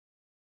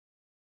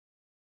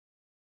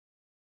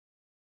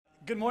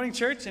Good morning,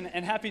 church,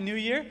 and Happy New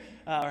Year,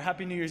 or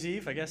Happy New Year's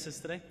Eve, I guess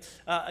is today.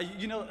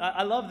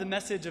 I love the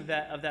message of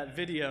that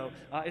video.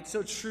 It's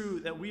so true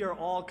that we are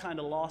all kind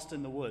of lost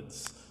in the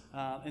woods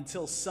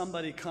until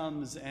somebody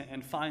comes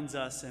and finds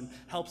us and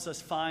helps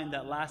us find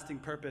that lasting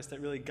purpose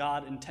that really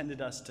God intended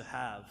us to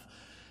have.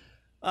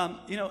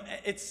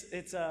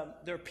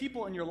 There are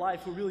people in your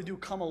life who really do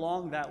come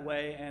along that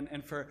way,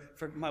 and for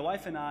my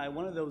wife and I,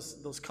 one of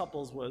those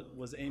couples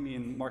was Amy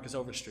and Marcus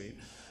Overstreet.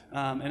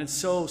 And it's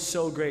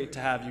so great to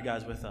have you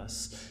guys with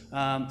us.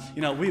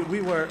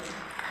 We were,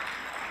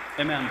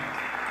 amen.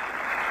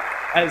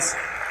 As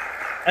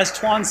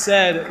Twan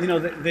said,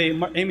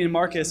 Amy and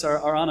Marcus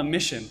are on a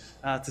mission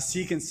to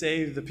seek and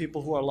save the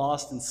people who are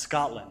lost in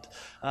Scotland,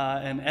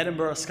 in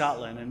Edinburgh,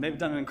 Scotland. And they've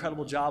done an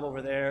incredible job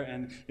over there,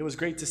 and it was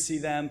great to see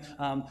them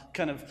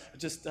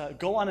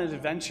go on an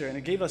adventure. And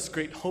it gave us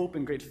great hope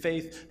and great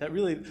faith that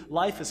really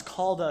life has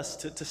called us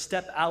to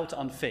step out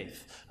on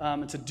faith,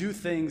 and to do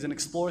things and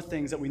explore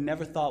things that we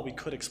never thought we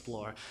could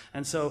explore.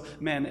 And so,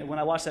 man, when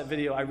I watch that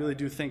video, I really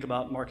do think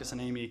about Marcus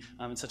and Amy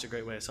in such a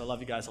great way. So I love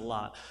you guys a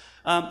lot.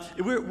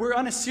 We're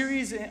on a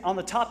series on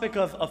the topic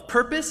of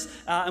purpose,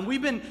 and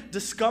we've been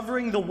discovering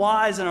the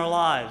whys in our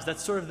lives.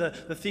 That's sort of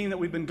the theme that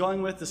we've been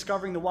going with,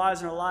 discovering the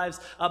whys in our lives.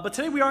 But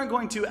today we aren't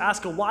going to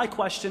ask a why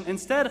question.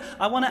 Instead,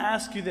 I want to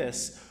ask you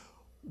this.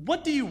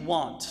 What do you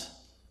want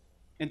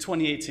in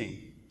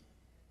 2018?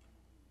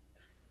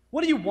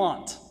 What do you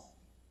want?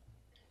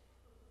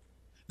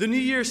 The new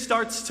year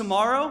starts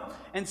tomorrow,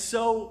 and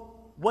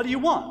so what do you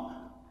want?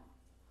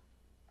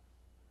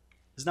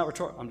 It's not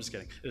rhetorical. I'm just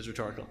kidding. It is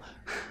rhetorical.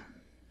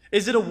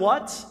 Is it a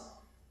what?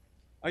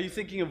 Are you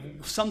thinking of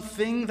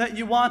something that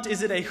you want?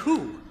 Is it a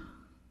who?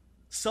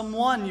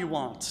 Someone you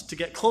want to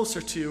get closer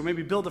to, or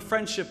maybe build a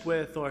friendship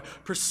with, or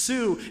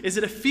pursue? Is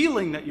it a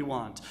feeling that you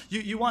want?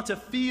 You want to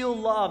feel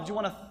loved. You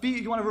want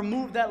to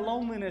remove that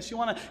loneliness. You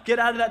want to get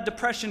out of that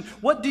depression.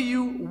 What do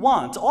you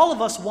want? All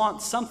of us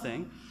want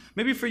something.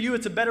 Maybe for you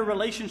it's a better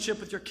relationship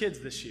with your kids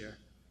this year.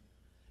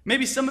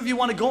 Maybe some of you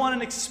want to go on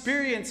an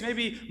experience.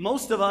 Maybe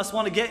most of us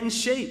want to get in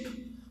shape.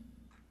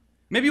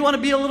 Maybe you want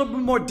to be a little bit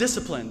more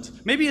disciplined.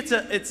 Maybe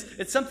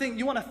it's something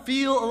you want to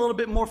feel a little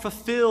bit more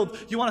fulfilled.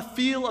 You want to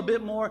feel a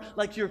bit more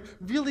like you're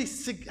really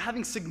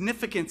having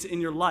significance in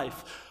your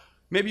life.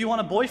 Maybe you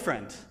want a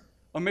boyfriend,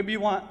 or maybe you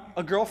want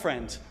a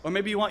girlfriend, or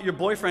maybe you want your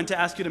boyfriend to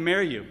ask you to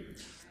marry you.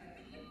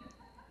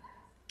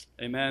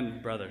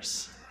 Amen,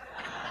 brothers.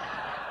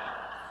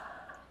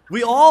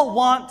 We all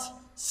want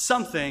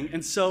something,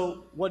 and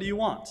so what do you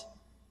want?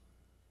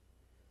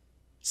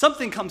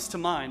 Something comes to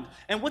mind.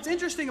 And what's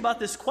interesting about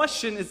this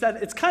question is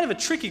that it's kind of a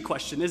tricky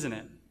question, isn't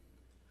it?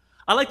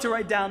 I like to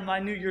write down my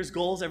New Year's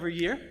goals every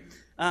year.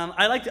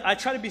 I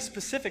try to be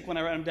specific when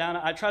I write them down.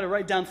 I try to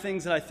write down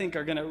things that I think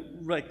are going to,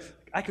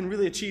 I can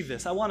really achieve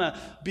this. I want to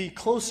be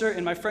closer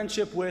in my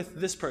friendship with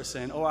this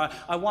person, or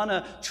I want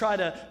to try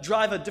to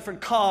drive a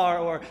different car,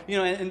 or,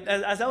 and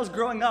as I was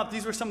growing up,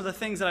 these were some of the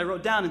things that I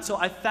wrote down. And so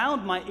I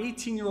found my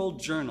 18-year-old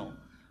journal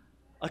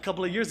a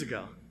couple of years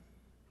ago.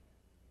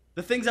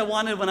 The things I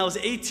wanted when I was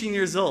 18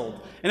 years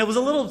old. And it was a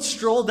little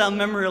stroll down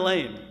memory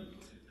lane.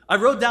 I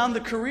wrote down the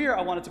career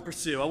I wanted to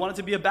pursue. I wanted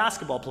to be a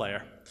basketball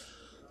player.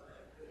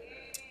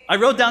 I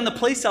wrote down the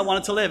place I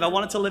wanted to live. I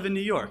wanted to live in New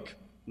York.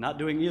 Not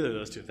doing either of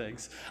those two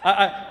things.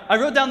 I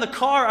wrote down the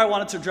car I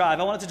wanted to drive.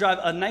 I wanted to drive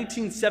a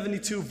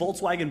 1972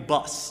 Volkswagen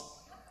bus.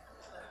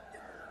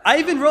 I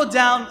even wrote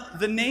down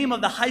the name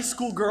of the high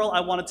school girl I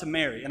wanted to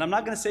marry. And I'm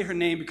not going to say her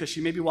name because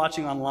she may be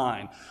watching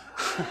online.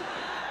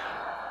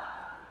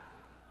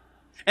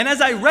 And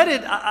as I read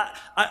it,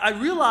 I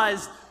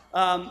realized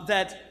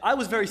that I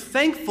was very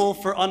thankful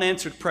for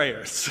unanswered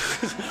prayers.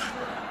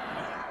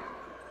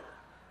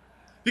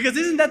 Because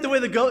isn't that the way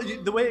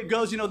it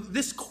goes?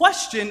 This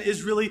question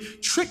is really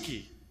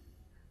tricky.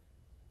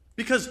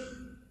 Because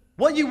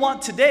what you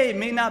want today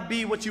may not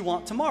be what you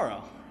want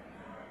tomorrow.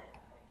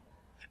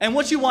 And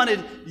what you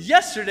wanted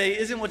yesterday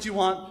isn't what you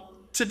want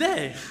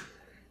today.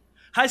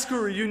 High school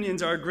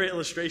reunions are a great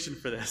illustration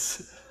for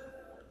this.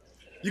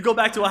 You go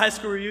back to a high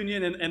school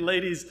reunion, and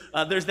ladies,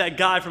 there's that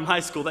guy from high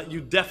school that you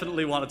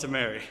definitely wanted to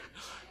marry.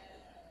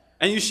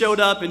 And you showed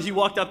up, and he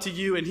walked up to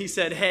you, and he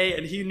said, hey,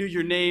 and he knew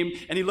your name,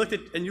 and you looked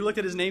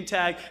at his name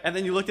tag, and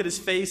then you looked at his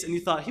face, and you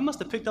thought, he must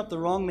have picked up the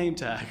wrong name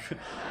tag.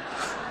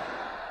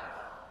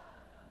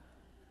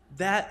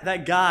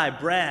 That guy,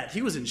 Brad,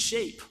 he was in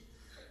shape.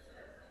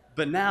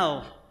 But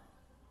now,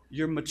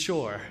 you're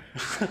mature.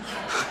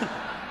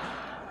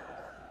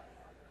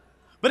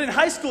 But in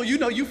high school,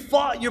 you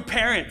fought your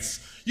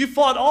parents. You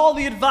fought all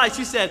the advice.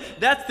 You said,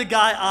 that's the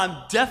guy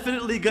I'm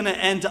definitely going to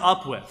end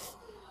up with.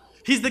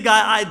 He's the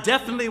guy I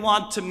definitely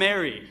want to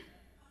marry.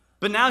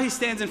 But now he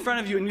stands in front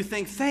of you and you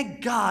think,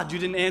 thank God you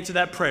didn't answer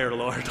that prayer,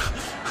 Lord.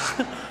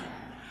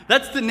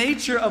 That's the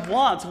nature of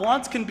wants.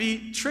 Wants can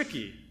be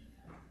tricky.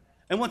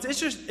 And what's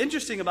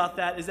interesting about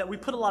that is that we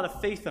put a lot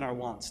of faith in our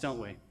wants, don't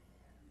we?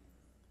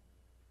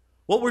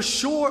 What was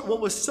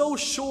so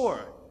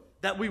sure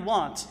that we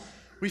want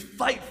we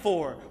fight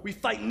for. We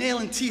fight nail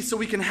and teeth so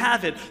we can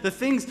have it. The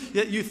things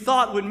that you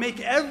thought would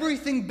make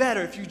everything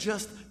better if you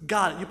just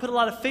got it. You put a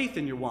lot of faith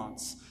in your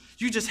wants.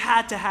 You just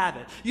had to have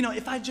it.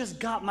 If I just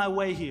got my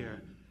way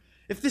here,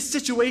 if this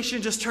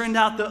situation just turned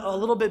out a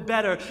little bit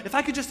better, if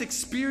I could just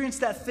experience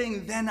that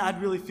thing, then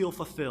I'd really feel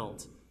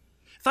fulfilled.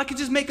 If I could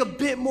just make a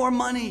bit more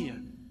money,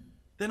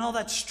 then all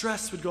that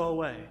stress would go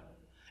away.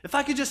 If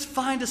I could just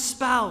find a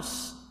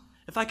spouse,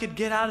 if I could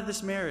get out of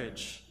this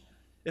marriage,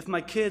 if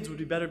my kids would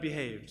be better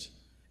behaved,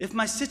 if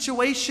my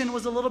situation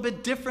was a little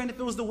bit different, if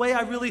it was the way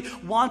I really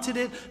wanted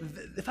it,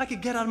 if I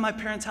could get out of my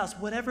parents' house,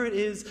 whatever it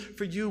is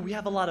for you, we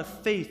have a lot of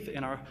faith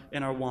in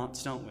our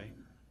wants, don't we?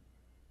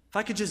 If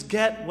I could just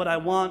get what I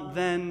want,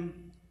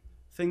 then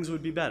things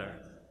would be better.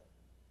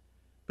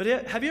 But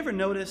have you ever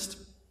noticed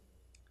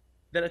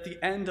that at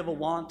the end of a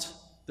want,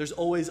 there's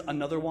always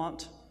another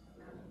want?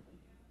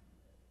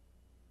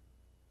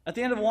 At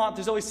the end of a want,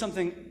 there's always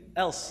something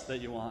else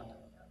that you want.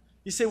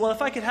 You say, well,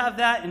 if I could have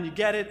that, and you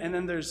get it, and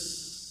then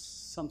there's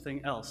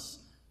something else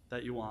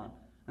that you want.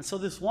 And so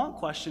this want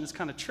question is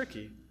kind of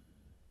tricky.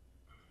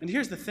 And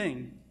here's the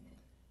thing.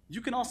 You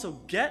can also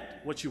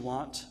get what you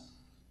want,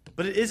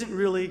 but it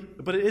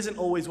isn't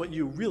always what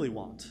you really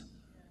want.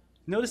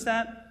 Notice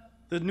that?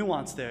 The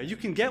nuance there. You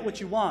can get what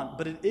you want,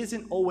 but it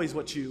isn't always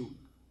what you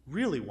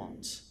really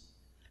want.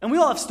 And we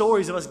all have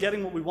stories of us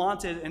getting what we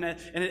wanted, and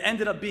it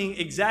ended up being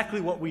exactly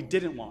what we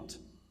didn't want.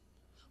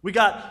 We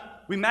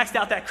maxed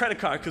out that credit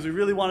card because we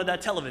really wanted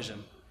that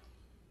television.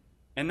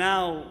 And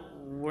now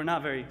we're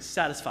not very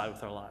satisfied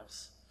with our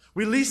lives.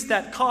 We leased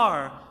that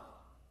car.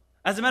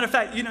 As a matter of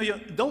fact,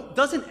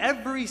 doesn't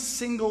every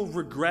single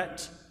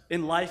regret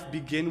in life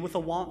begin with a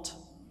want?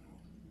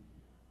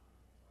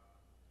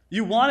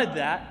 You wanted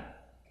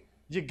that,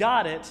 you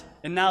got it,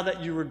 and now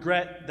that you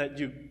regret that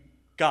you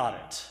got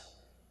it.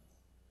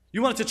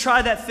 You wanted to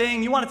try that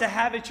thing, you wanted to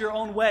have it your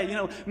own way.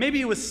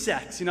 Maybe it was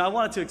sex. I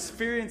wanted to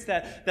experience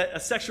a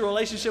sexual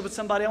relationship with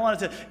somebody. I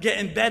wanted to get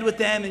in bed with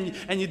them,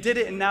 and you did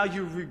it, and now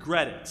you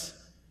regret it.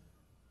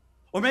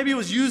 Or maybe it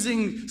was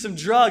using some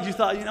drugs. You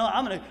thought,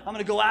 I'm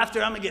gonna go after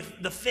it, I'm gonna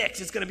get the fix,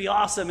 it's gonna be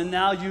awesome, and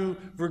now you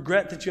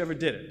regret that you ever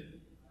did it.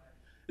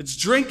 It's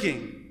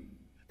drinking.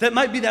 That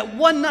might be that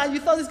one night you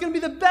thought this is gonna be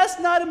the best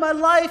night of my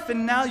life,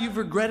 and now you've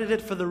regretted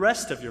it for the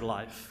rest of your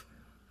life.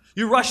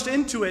 You rushed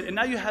into it, and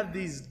now you have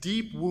these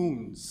deep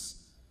wounds.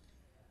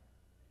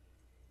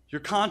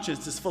 Your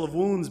conscience is full of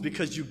wounds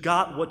because you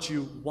got what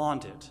you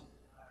wanted.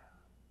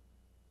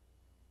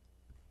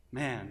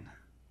 Man,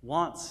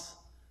 wants,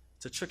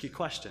 it's a tricky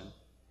question.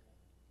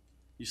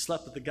 You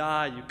slept with the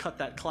guy, you cut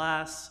that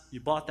class, you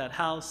bought that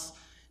house,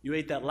 you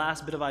ate that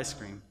last bit of ice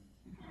cream.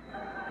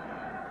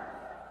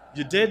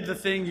 You did the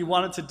thing you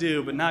wanted to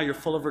do, but now you're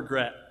full of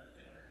regret,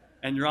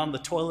 and you're on the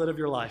toilet of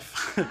your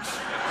life.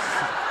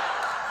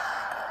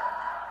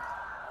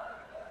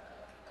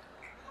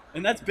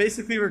 And that's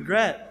basically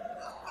regret.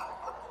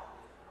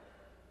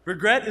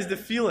 Regret is the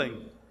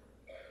feeling.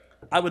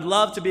 I would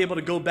love to be able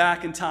to go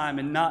back in time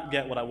and not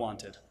get what I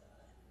wanted.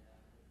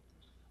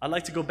 I'd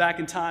like to go back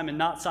in time and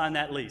not sign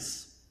that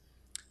lease.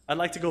 I'd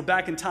like to go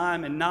back in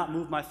time and not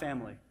move my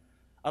family.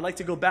 I'd like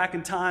to go back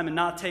in time and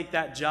not take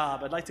that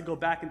job. I'd like to go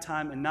back in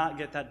time and not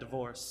get that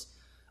divorce.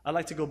 I'd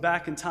like to go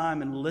back in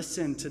time and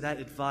listen to that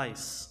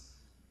advice.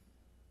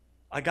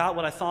 I got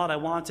what I thought I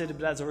wanted,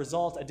 but as a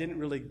result, I didn't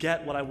really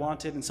get what I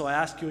wanted. And so I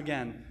ask you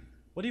again,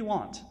 what do you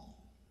want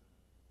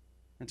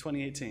in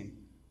 2018?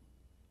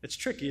 It's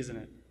tricky, isn't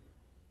it?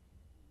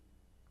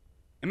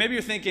 And maybe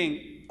you're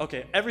thinking,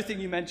 okay, everything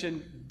you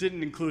mentioned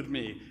didn't include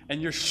me, and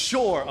you're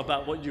sure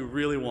about what you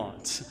really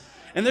want.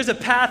 And there's a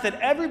path that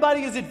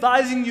everybody is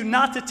advising you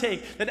not to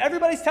take, that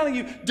everybody's telling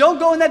you, don't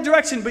go in that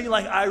direction, but you're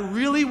like, I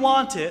really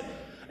want it.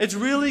 It's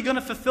really going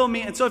to fulfill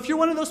me. And so if you're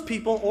one of those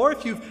people, or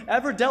if you've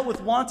ever dealt with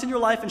wants in your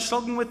life and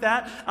struggling with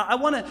that, I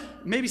want to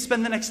maybe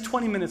spend the next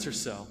 20 minutes or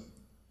so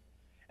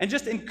and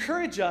just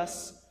encourage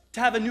us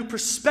to have a new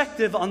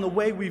perspective on the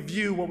way we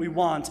view what we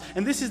want.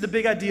 And this is the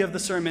big idea of the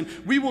sermon.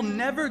 We will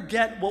never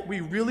get what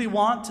we really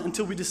want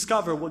until we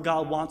discover what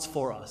God wants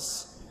for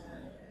us.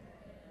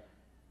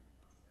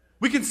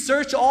 We can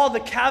search all the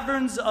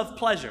caverns of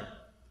pleasure,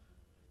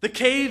 the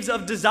caves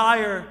of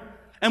desire,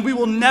 and we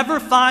will never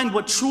find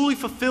what truly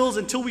fulfills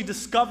until we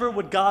discover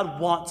what God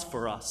wants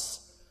for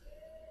us.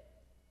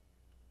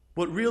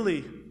 What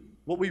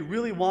we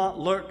really want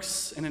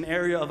lurks in an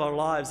area of our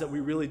lives that we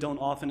really don't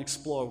often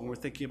explore when we're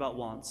thinking about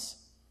wants.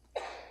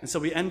 And so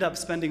we end up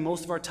spending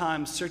most of our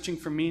time searching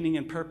for meaning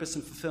and purpose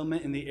and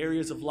fulfillment in the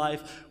areas of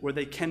life where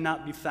they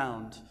cannot be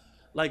found.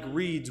 Like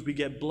reeds, we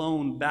get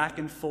blown back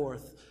and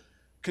forth,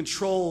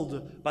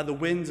 controlled by the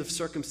winds of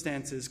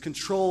circumstances,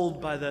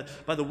 controlled by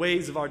the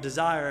waves of our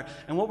desire.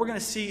 And what we're going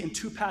to see in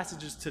two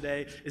passages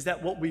today is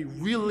that what we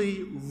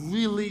really,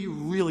 really,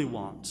 really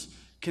want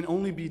can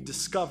only be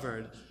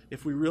discovered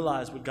if we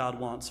realize what God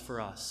wants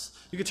for us.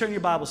 You can turn your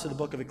Bibles to the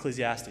book of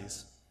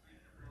Ecclesiastes.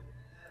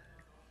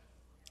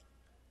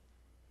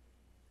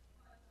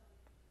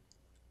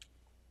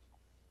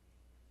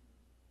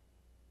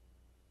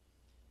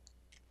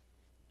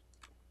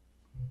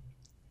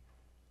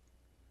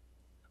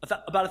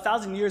 About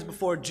 1,000 years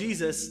before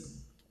Jesus,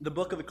 the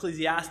book of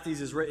Ecclesiastes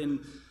is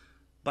written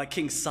by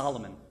King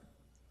Solomon.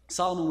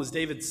 Solomon was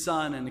David's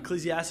son, and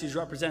Ecclesiastes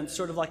represents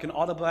sort of like an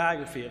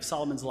autobiography of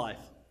Solomon's life.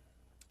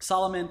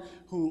 Solomon,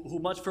 who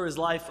much of his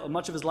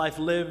life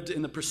lived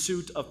in the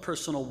pursuit of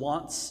personal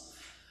wants.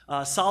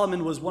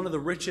 Solomon was one of the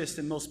richest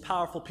and most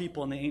powerful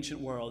people in the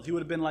ancient world. He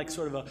would have been like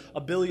sort of a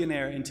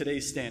billionaire in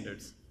today's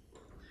standards.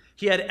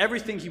 He had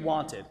everything he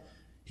wanted.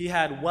 He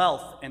had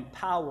wealth and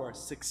power,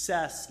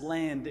 success,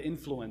 land,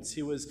 influence.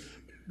 He was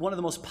one of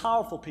the most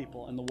powerful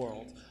people in the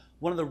world,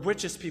 one of the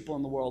richest people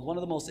in the world, one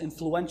of the most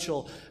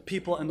influential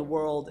people in the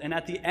world. And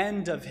at the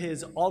end of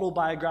his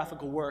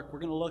autobiographical work, we're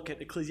going to look at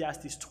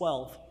Ecclesiastes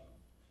 12.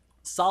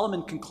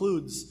 Solomon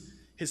concludes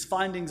his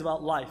findings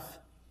about life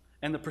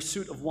and the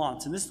pursuit of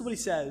wants. And this is what he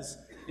says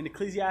in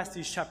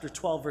Ecclesiastes chapter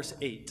 12, verse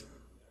 8.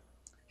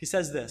 He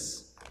says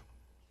this: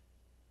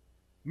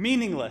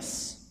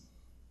 meaningless,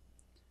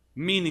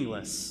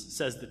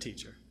 says the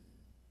teacher.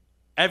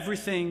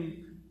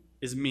 Everything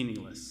is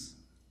meaningless.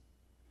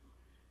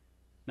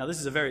 Now, this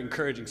is a very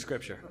encouraging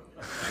scripture.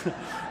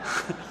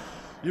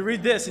 You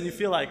read this and you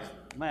feel like,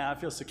 man, I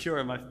feel secure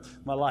in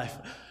my life.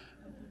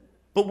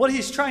 But what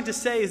he's trying to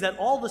say is that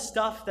all the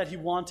stuff that he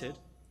wanted,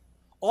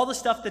 all the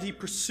stuff that he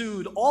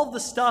pursued, all the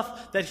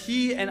stuff that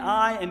he and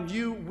I and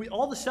you,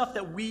 all the stuff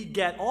that we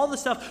get, all the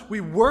stuff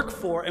we work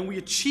for and we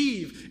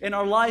achieve in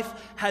our life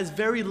has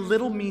very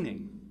little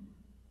meaning.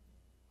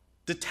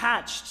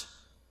 Detached,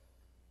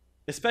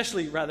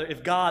 especially, rather,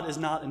 if God is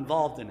not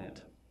involved in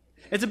it.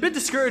 It's a bit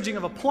discouraging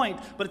of a point,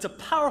 but it's a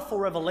powerful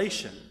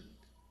revelation.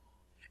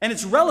 And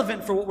it's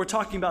relevant for what we're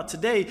talking about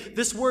today.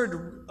 This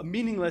word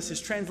meaningless is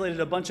translated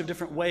a bunch of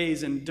different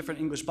ways in different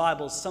English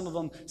Bibles. Some of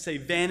them say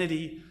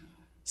vanity,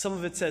 some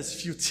of it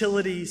says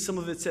futility, some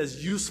of it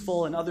says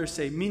useful, and others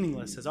say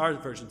meaningless, as our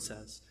version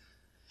says.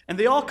 And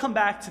they all come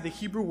back to the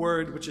Hebrew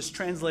word, which is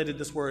translated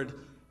this word,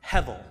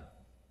 hevel.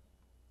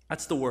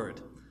 That's the word.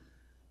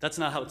 That's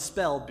not how it's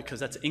spelled because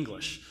that's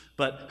English,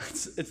 but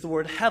it's the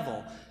word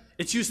hevel.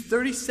 It's used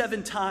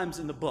 37 times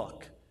in the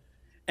book,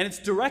 and it's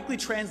directly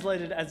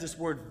translated as this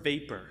word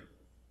vapor,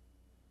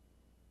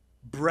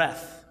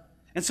 breath.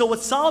 And so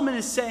what Solomon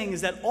is saying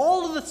is that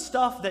all of the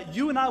stuff that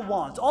you and I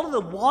want, all of the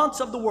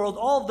wants of the world,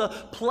 all of the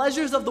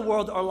pleasures of the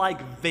world are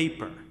like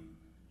vapor.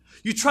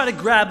 You try to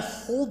grab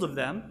hold of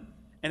them,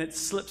 and it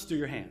slips through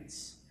your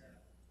hands.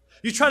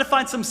 You try to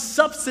find some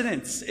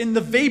substance in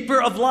the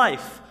vapor of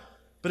life,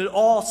 but it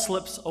all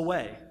slips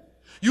away.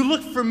 You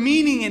look for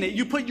meaning in it.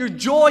 You put your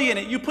joy in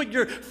it. You put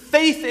your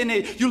faith in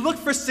it. You look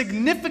for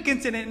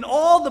significance in it. And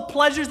all the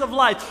pleasures of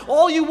life,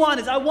 all you want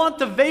is, I want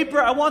the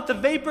vapor. I want the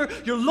vapor.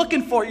 You're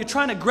looking for it. You're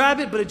trying to grab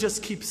it, but it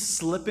just keeps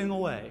slipping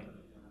away.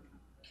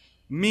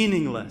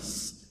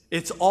 Meaningless.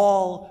 It's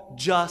all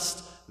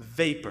just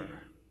vapor.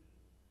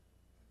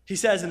 He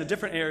says in a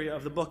different area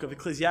of the book of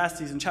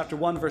Ecclesiastes, in chapter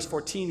 1, verse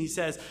 14, he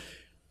says,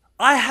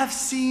 I have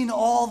seen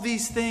all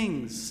these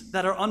things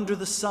that are under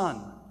the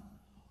sun.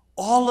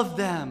 All of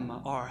them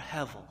are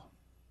hevel,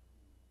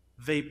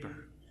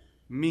 vapor,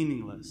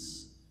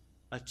 meaningless,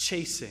 a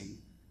chasing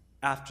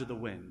after the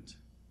wind.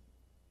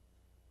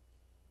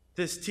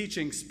 This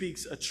teaching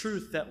speaks a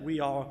truth that we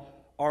are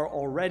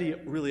already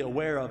really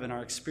aware of in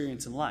our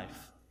experience in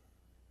life.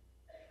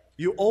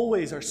 You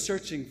always are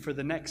searching for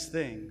the next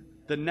thing,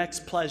 the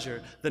next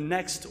pleasure, the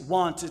next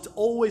want. It's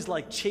always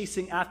like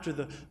chasing after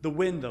the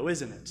wind, though,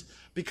 isn't it?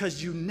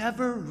 Because you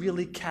never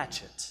really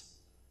catch it.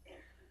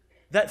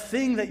 That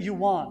thing that you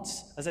want,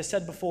 as I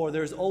said before,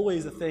 there's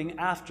always a thing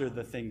after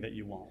the thing that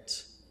you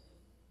want.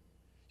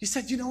 You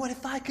said, you know what,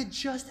 if I could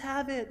just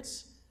have it,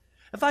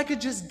 if I could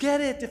just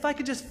get it, if I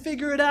could just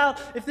figure it out,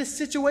 if this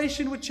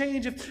situation would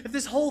change, if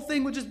this whole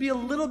thing would just be a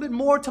little bit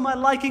more to my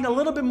liking, a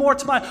little bit more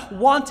to my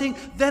wanting,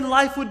 then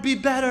life would be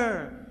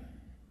better.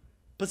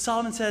 But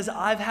Solomon says,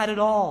 I've had it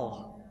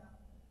all,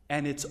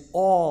 and it's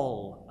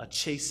all a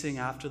chasing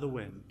after the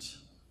wind.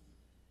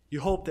 You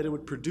hope that it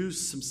would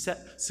produce some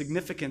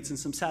significance and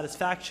some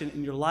satisfaction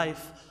in your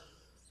life,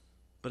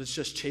 but it's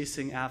just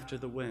chasing after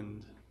the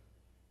wind.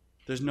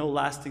 There's no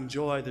lasting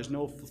joy. There's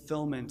no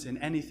fulfillment in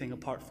anything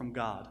apart from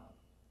God.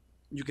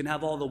 You can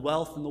have all the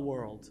wealth in the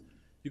world.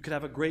 You could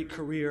have a great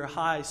career,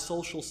 high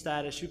social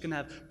status. You can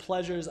have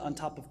pleasures on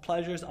top of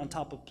pleasures on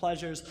top of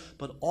pleasures,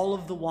 but all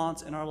of the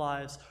wants in our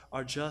lives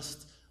are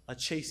just a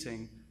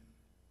chasing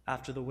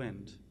after the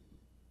wind.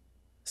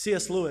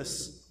 C.S.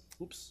 Lewis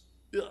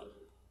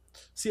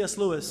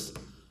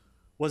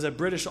was a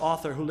British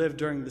author who lived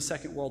during the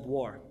Second World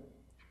War.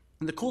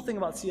 And the cool thing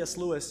about C.S.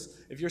 Lewis,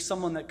 if you're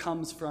someone that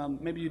comes from,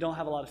 maybe you don't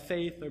have a lot of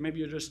faith, or maybe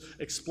you're just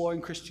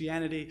exploring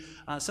Christianity,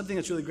 something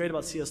that's really great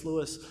about C.S.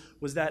 Lewis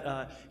was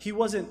that he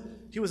was an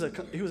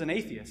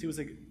atheist, he was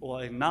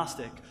a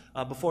Gnostic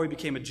before he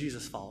became a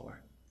Jesus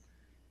follower.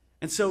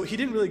 And so he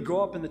didn't really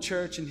grow up in the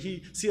church, and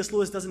C.S.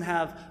 Lewis doesn't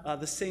have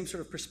the same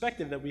sort of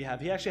perspective that we have.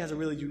 He actually has a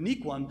really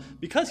unique one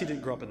because he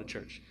didn't grow up in the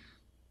church.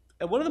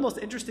 And one of the most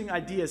interesting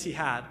ideas he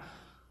had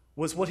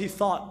was what he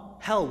thought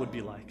hell would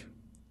be like.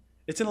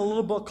 It's in a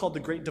little book called The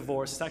Great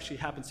Divorce. It actually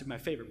happens to be my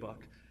favorite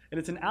book. And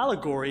it's an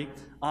allegory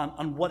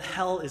on what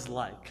hell is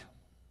like.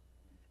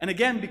 And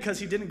again, because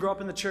he didn't grow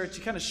up in the church,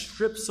 he kind of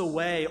strips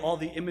away all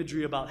the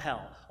imagery about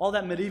hell. All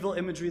that medieval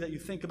imagery that you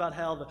think about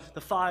hell,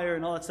 the fire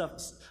and all that stuff.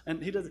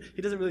 And he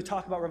doesn't really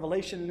talk about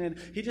Revelation. And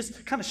he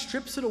just kind of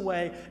strips it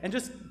away and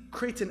just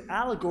creates an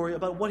allegory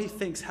about what he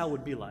thinks hell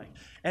would be like.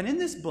 And in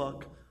this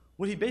book,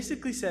 what he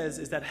basically says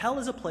is that hell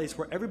is a place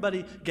where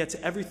everybody gets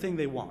everything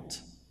they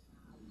want.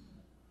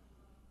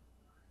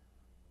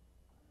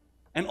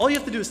 And all you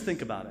have to do is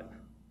think about it.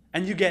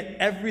 And you get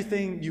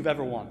everything you've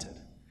ever wanted.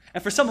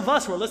 And for some of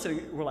us who are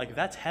listening, we're like,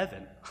 that's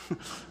heaven.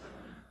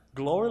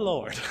 Glory,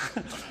 Lord.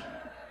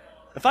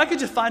 If I could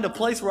just find a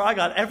place where I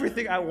got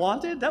everything I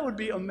wanted, that would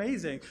be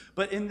amazing.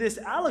 But in this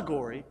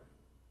allegory,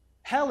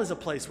 hell is a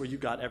place where you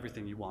got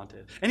everything you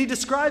wanted. And he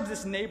describes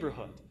this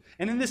neighborhood.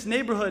 And in this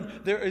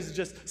neighborhood, there is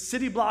just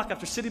city block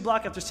after city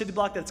block after city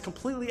block that's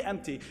completely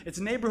empty. It's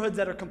neighborhoods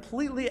that are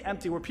completely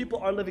empty, where people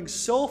are living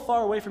so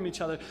far away from each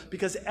other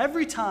because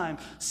every time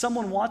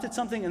someone wanted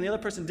something and the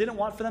other person didn't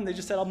want for them, they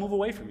just said, I'll move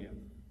away from you.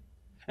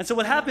 And so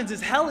what happens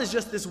is hell is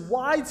just this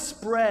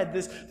widespread,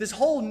 this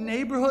whole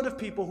neighborhood of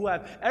people who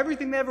have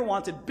everything they ever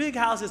wanted, big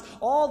houses,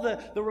 all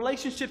the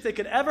relationships they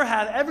could ever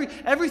have,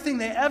 everything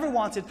they ever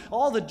wanted,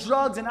 all the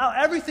drugs and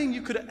everything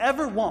you could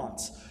ever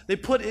want, they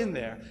put in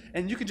there.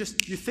 And you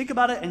think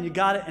about it and you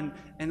got it.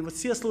 And what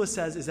C.S. Lewis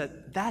says is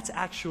that that's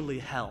actually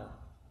hell.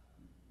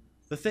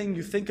 The thing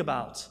you think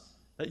about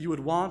that you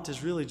would want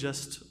is really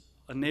just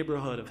a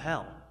neighborhood of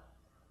hell.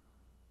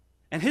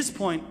 And his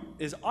point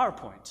is our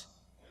point.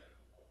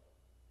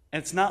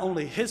 And it's not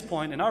only his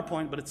point and our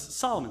point, but it's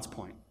Solomon's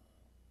point.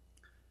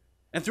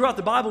 And throughout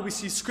the Bible, we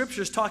see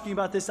scriptures talking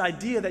about this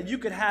idea that you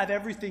could have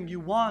everything you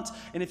want,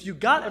 and if you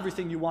got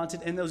everything you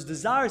wanted, and those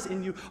desires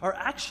in you are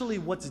actually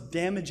what's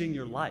damaging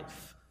your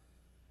life.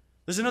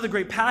 There's another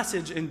great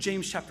passage in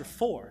James chapter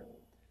 4.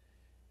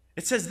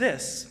 It says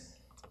this,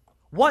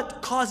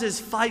 "What causes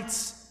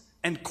fights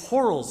and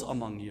quarrels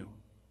among you?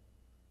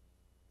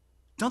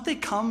 Don't they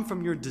come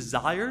from your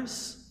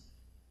desires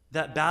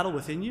that battle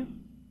within you?"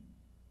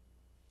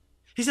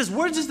 He says,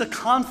 where does the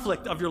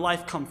conflict of your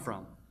life come from?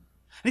 And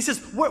he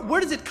says,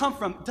 where does it come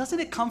from? Doesn't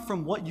it come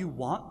from what you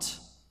want?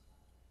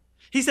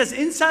 He says,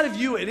 inside of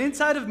you and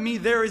inside of me,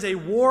 there is a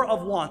war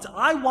of wants.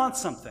 I want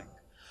something.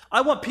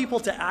 I want people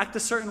to act a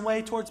certain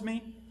way towards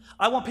me.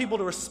 I want people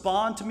to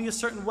respond to me a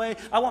certain way.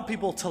 I want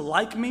people to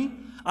like me.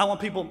 I want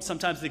people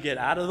sometimes to get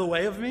out of the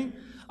way of me.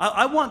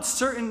 I want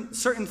certain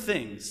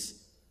things.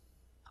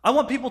 I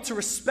want people to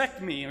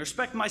respect me and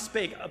respect my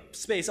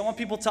space. I want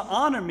people to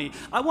honor me.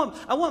 I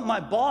want my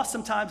boss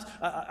sometimes.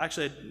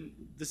 Actually,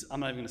 I'm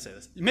not even going to say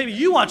this. Maybe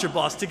you want your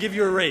boss to give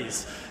you a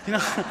raise. You know.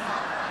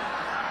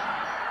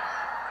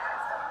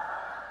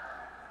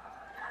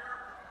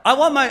 I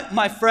want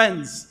my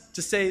friends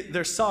to say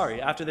they're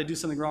sorry after they do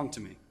something wrong to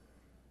me.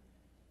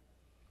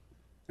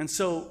 And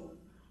so,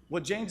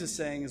 what James is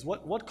saying is,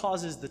 what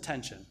causes the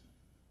tension?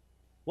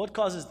 What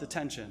causes the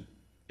tension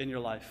in your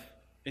life?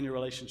 In your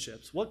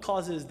relationships? What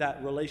causes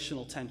that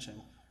relational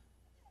tension?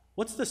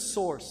 What's the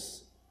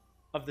source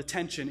of the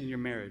tension in your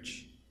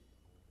marriage?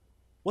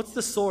 What's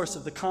the source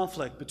of the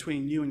conflict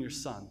between you and your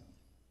son?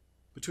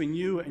 Between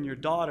you and your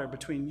daughter?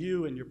 Between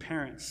you and your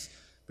parents?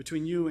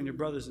 Between you and your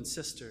brothers and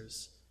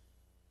sisters?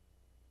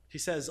 He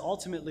says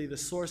ultimately the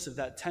source of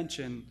that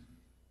tension,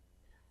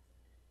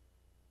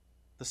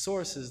 the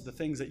source is the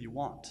things that you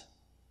want.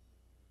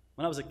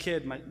 When I was a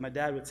kid, my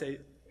dad would say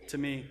to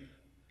me,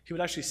 he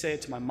would actually say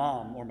it to my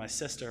mom or my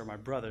sister or my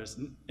brothers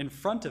in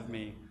front of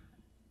me,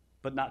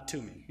 but not to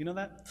me. You know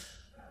that?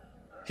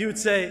 He would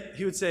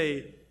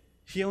say,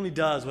 he only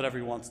does whatever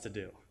he wants to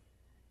do.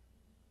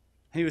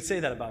 And he would say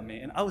that about me,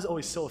 and I was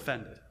always so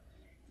offended.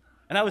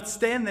 And I would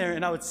stand there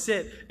and I would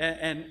sit,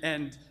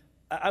 and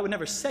I would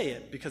never say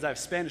it because I have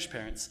Spanish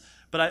parents,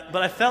 but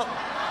I felt.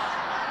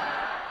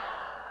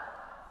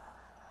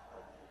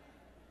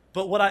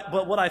 But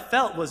what I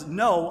felt was,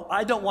 no,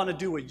 I don't want to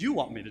do what you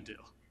want me to do.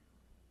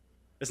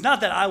 It's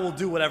not that I will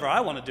do whatever I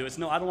want to do. It's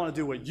no, I don't want to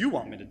do what you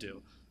want me to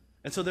do.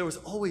 And so there was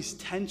always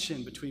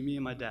tension between me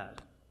and my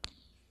dad.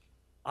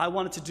 I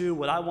wanted to do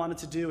what I wanted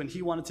to do, and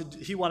he wanted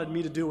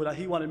me to do what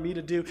he wanted me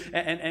to do.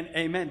 And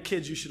amen,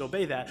 kids, you should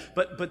obey that.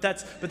 But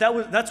that's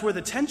where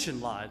the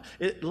tension lied.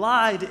 It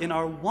lied in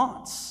our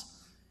wants.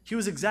 He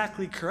was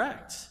exactly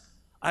correct.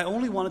 I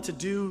only wanted to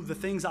do the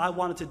things I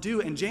wanted to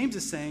do. And James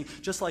is saying,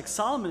 just like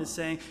Solomon is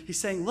saying, he's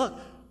saying, look,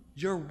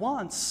 your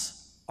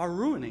wants are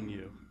ruining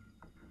you.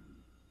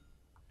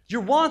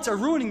 Your wants are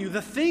ruining you.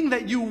 The thing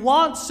that you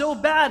want so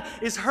bad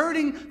is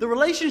hurting the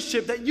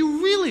relationship that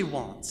you really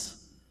want.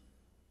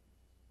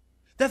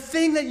 The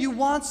thing that you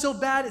want so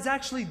bad is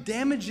actually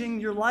damaging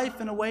your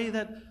life in a way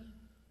that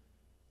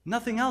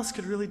nothing else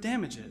could really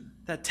damage it.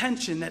 That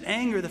tension, that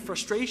anger, the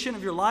frustration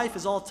of your life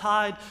is all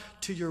tied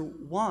to your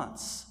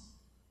wants.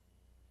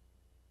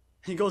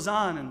 He goes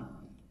on, and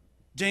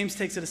James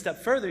takes it a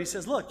step further. He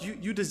says, look,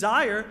 you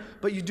desire,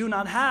 but you do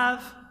not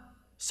have,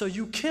 so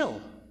you kill.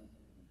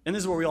 And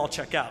this is where we all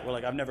check out. We're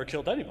like, I've never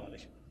killed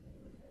anybody.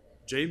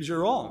 James, you're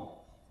wrong.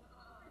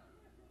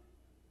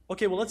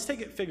 Okay, well, let's take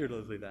it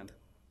figuratively then.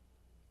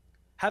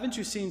 Haven't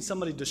you seen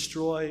somebody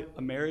destroy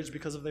a marriage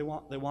because they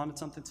wanted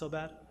something so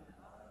bad?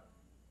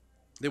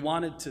 They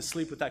wanted to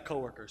sleep with that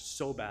coworker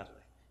so badly.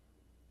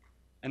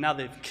 And now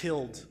they've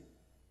killed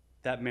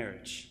that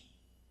marriage.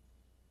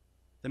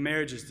 The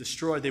marriage is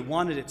destroyed. They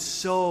wanted it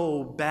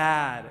so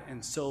bad,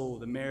 and so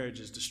the marriage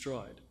is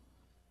destroyed.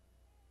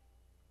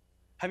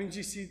 Haven't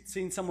you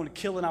seen someone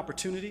kill an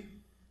opportunity?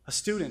 A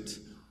student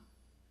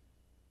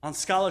on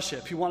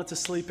scholarship. He wanted to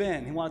sleep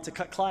in. He wanted to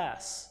cut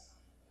class.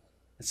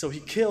 And so he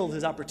killed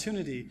his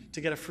opportunity to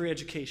get a free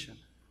education.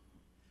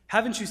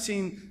 Haven't you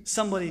seen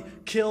somebody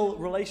kill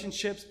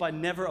relationships by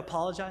never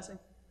apologizing?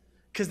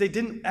 Because they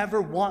didn't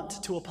ever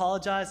want to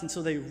apologize, and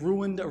so they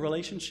ruined a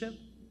relationship?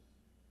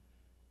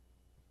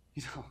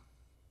 You know,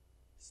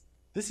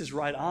 this is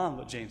right on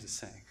what James is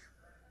saying.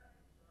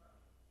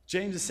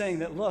 James is saying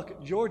that, look,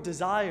 your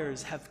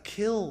desires have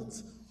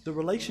killed the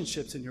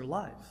relationships in your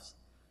lives.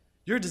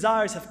 Your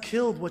desires have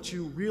killed what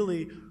you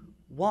really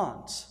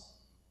want.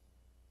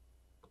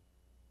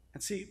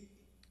 And see,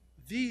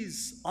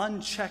 these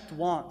unchecked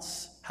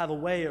wants have a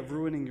way of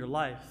ruining your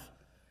life.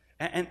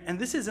 And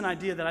this is an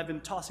idea that I've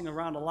been tossing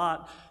around a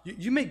lot.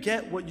 You may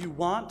get what you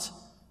want,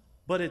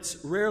 but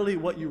it's rarely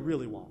what you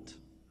really want.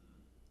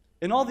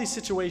 In all these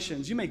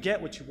situations, you may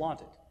get what you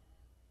wanted,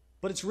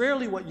 but it's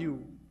rarely what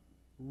you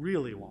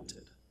really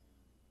wanted.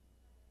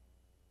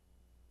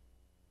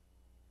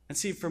 And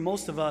see, for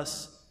most of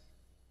us,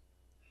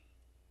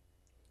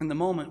 in the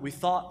moment, we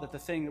thought that the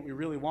thing that we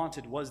really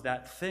wanted was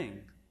that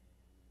thing.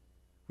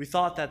 We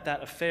thought that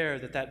that affair,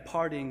 that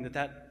partying,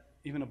 that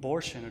even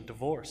abortion or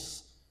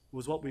divorce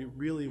was what we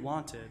really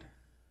wanted.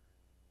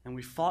 And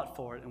we fought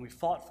for it, and we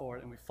fought for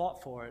it, and we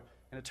fought for it,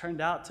 and it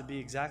turned out to be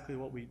exactly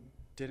what we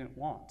didn't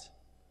want.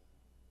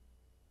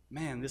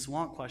 Man, this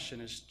want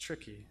question is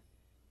tricky.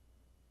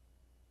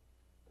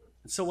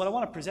 And so what I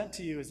want to present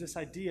to you is this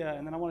idea,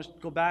 and then I want to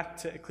go back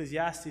to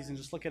Ecclesiastes and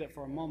just look at it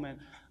for a moment.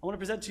 I want to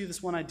present to you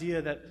this one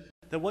idea that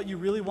what you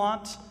really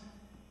want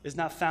is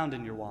not found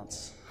in your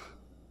wants.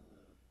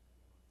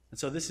 And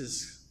so this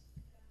is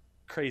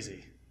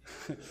crazy.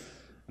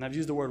 And I've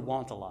used the word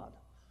want a lot.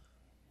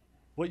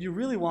 What you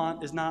really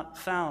want is not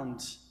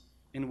found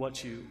in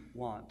what you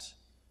want.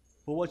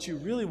 But what you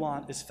really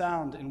want is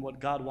found in what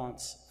God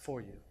wants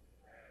for you.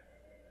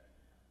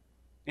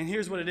 And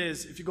here's what it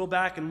is. If you go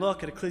back and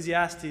look at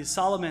Ecclesiastes,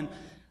 Solomon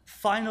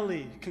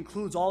finally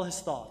concludes all his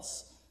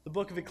thoughts. The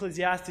book of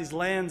Ecclesiastes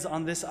lands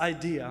on this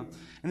idea.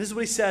 And this is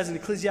what he says in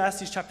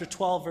Ecclesiastes chapter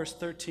 12, verse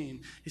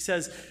 13. He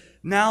says,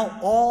 "Now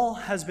all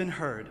has been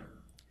heard.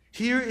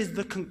 Here is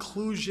the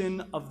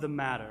conclusion of the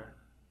matter.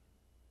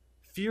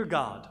 Fear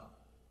God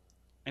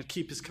and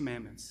keep his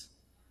commandments,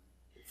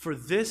 for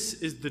this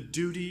is the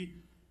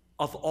duty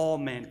of all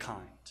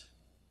mankind."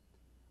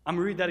 I'm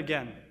going to read that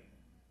again.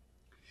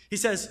 He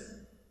says,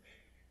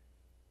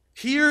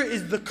 here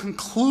is the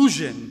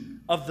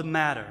conclusion of the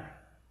matter.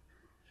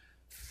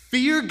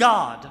 Fear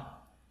God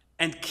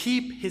and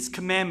keep his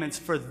commandments,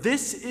 for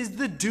this is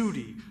the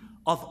duty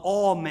of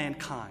all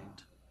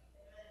mankind.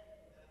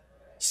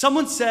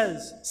 Solomon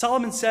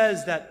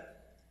says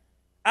that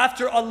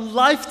after a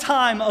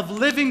lifetime of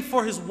living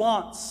for his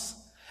wants,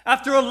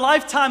 after a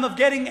lifetime of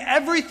getting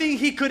everything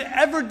he could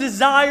ever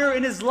desire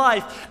in his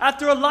life,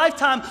 after a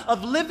lifetime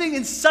of living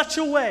in such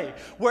a way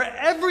where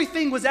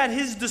everything was at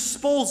his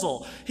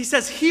disposal, he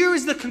says, here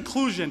is the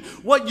conclusion.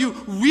 What you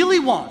really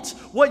want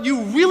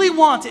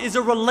is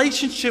a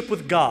relationship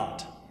with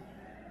God.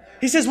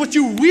 He says what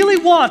you really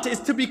want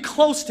is to be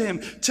close to him,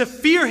 to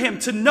fear him,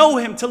 to know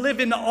him, to live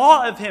in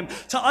awe of him,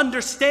 to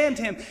understand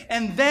him,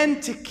 and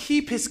then to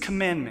keep his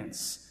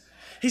commandments.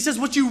 He says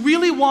what you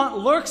really want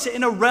lurks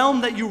in a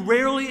realm that you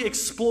rarely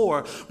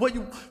explore.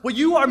 What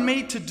you are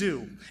made to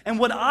do, and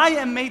what I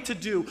am made to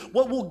do,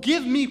 what will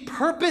give me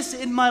purpose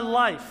in my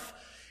life,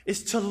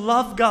 is to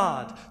love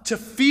God, to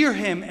fear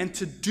him, and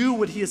to do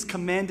what he has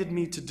commanded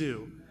me to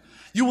do.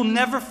 You will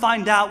never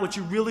find out what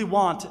you really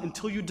want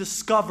until you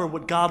discover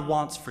what God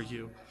wants for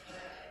you.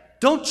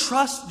 Don't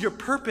trust your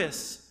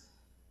purpose.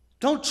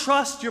 Don't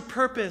trust your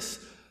purpose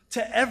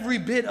to every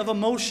bit of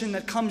emotion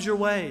that comes your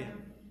way.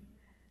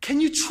 Can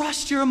you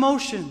trust your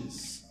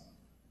emotions?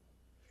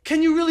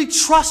 Can you really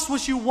trust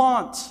what you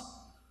want?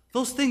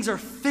 Those things are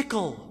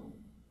fickle.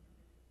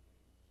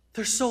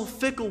 They're so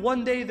fickle.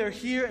 One day they're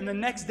here and the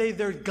next day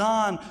they're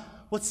gone.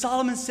 What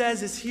Solomon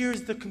says is,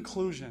 here's the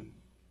conclusion.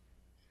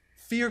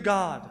 Fear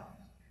God.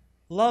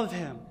 Love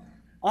him.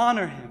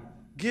 Honor him.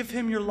 Give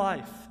him your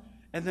life.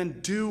 And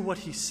then do what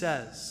he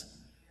says.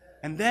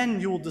 And then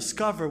you will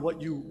discover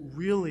what you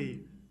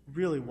really,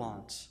 really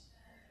want.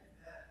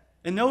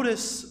 And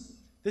notice,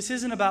 this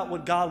isn't about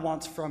what God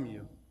wants from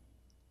you.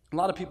 A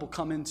lot of people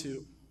come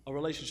into a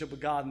relationship with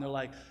God and they're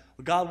like,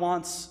 well, God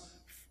wants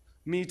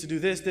me to do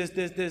this.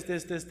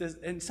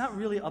 And it's not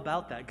really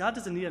about that. God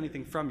doesn't need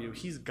anything from you.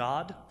 He's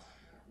God.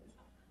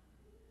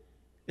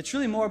 It's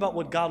really more about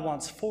what God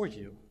wants for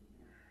you.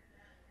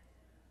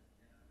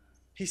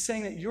 He's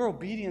saying that your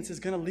obedience is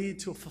going to lead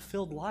to a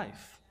fulfilled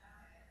life.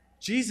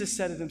 Jesus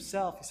said it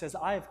himself. He says,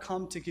 I have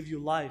come to give you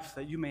life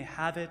that you may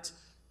have it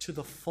to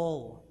the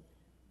full.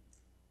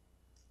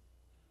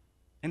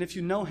 And if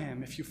you know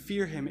him, if you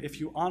fear him, if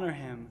you honor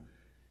him,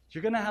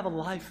 you're going to have a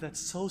life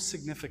that's so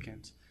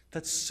significant,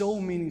 that's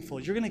so meaningful.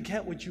 You're going to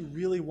get what you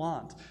really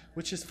want,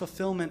 which is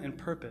fulfillment and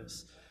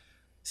purpose.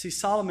 See,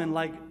 Solomon,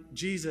 like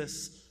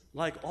Jesus,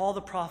 like all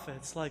the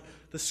prophets, like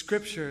the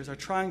scriptures, are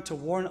trying to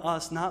warn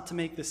us not to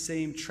make the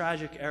same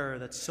tragic error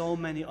that so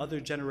many other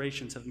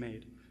generations have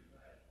made,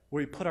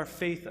 where we put our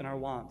faith in our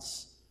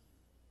wants.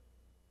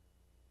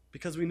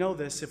 Because we know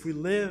this, if we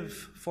live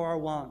for our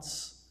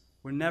wants,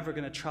 we're never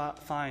going to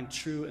find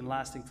true and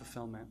lasting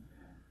fulfillment.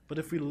 But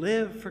if we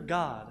live for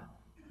God,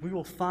 we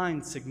will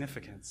find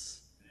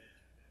significance.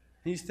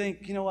 And you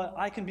think, you know what,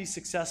 I can be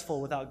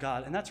successful without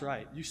God. And that's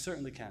right, you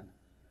certainly can.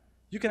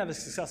 You can have a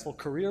successful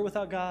career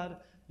without God.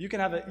 You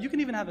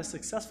can even have a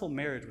successful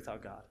marriage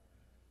without God.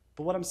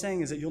 But what I'm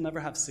saying is that you'll never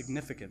have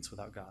significance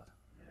without God.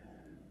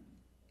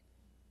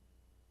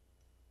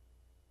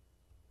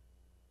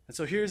 And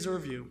so here's the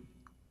review.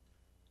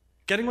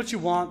 Getting what you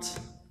want,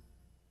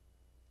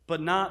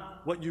 but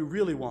not what you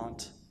really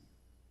want,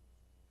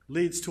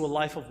 leads to a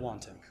life of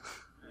wanting.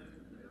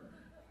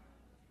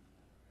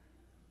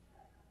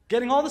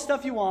 Getting all the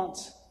stuff you want,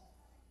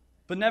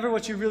 but never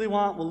what you really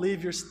want, will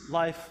leave your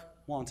life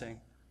wanting.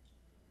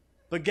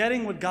 But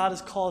getting what God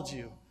has called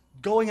you,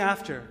 going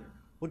after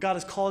what God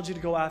has called you to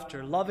go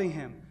after, loving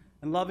him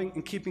and loving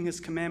and keeping his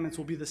commandments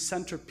will be the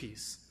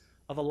centerpiece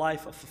of a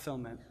life of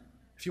fulfillment.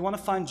 If you want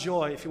to find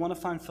joy, if you want to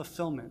find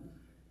fulfillment,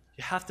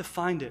 you have to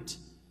find it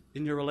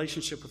in your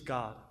relationship with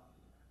God.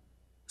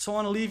 So I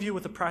want to leave you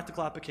with a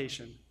practical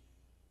application.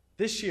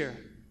 This year,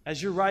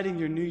 as you're writing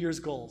your New Year's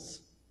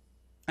goals,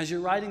 as you're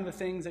writing the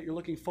things that you're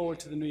looking forward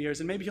to the New Year's,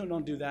 and maybe you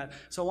don't do that,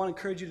 so I want to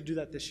encourage you to do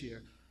that this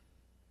year.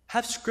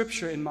 Have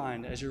Scripture in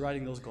mind as you're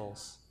writing those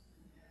goals.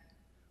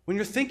 When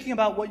you're thinking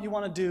about what you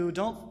want to do,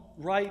 don't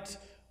write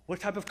what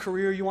type of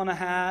career you want to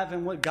have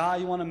and what guy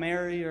you want to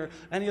marry or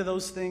any of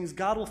those things.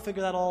 God will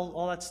figure that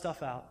all that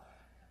stuff out.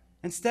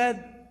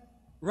 Instead,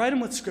 write them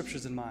with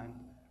Scriptures in mind.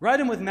 Write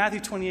them with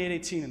Matthew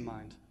 28:18 in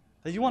mind,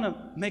 that you want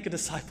to make a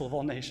disciple of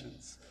all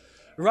nations.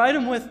 Write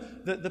them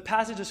with the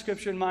passage of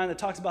Scripture in mind that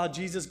talks about how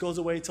Jesus goes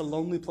away to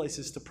lonely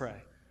places to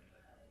pray.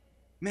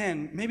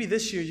 Man, maybe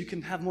this year you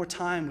can have more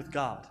time with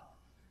God.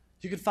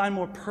 You can find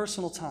more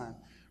personal time.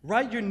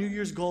 Write your New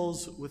Year's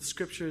goals with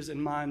Scriptures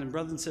in mind. And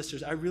brothers and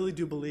sisters, I really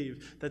do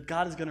believe that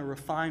God is going to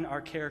refine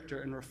our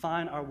character and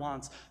refine our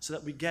wants so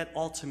that we get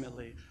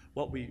ultimately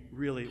what we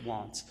really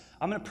want.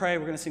 I'm going to pray.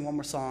 We're going to sing one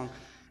more song,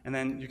 and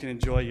then you can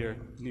enjoy your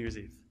New Year's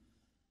Eve.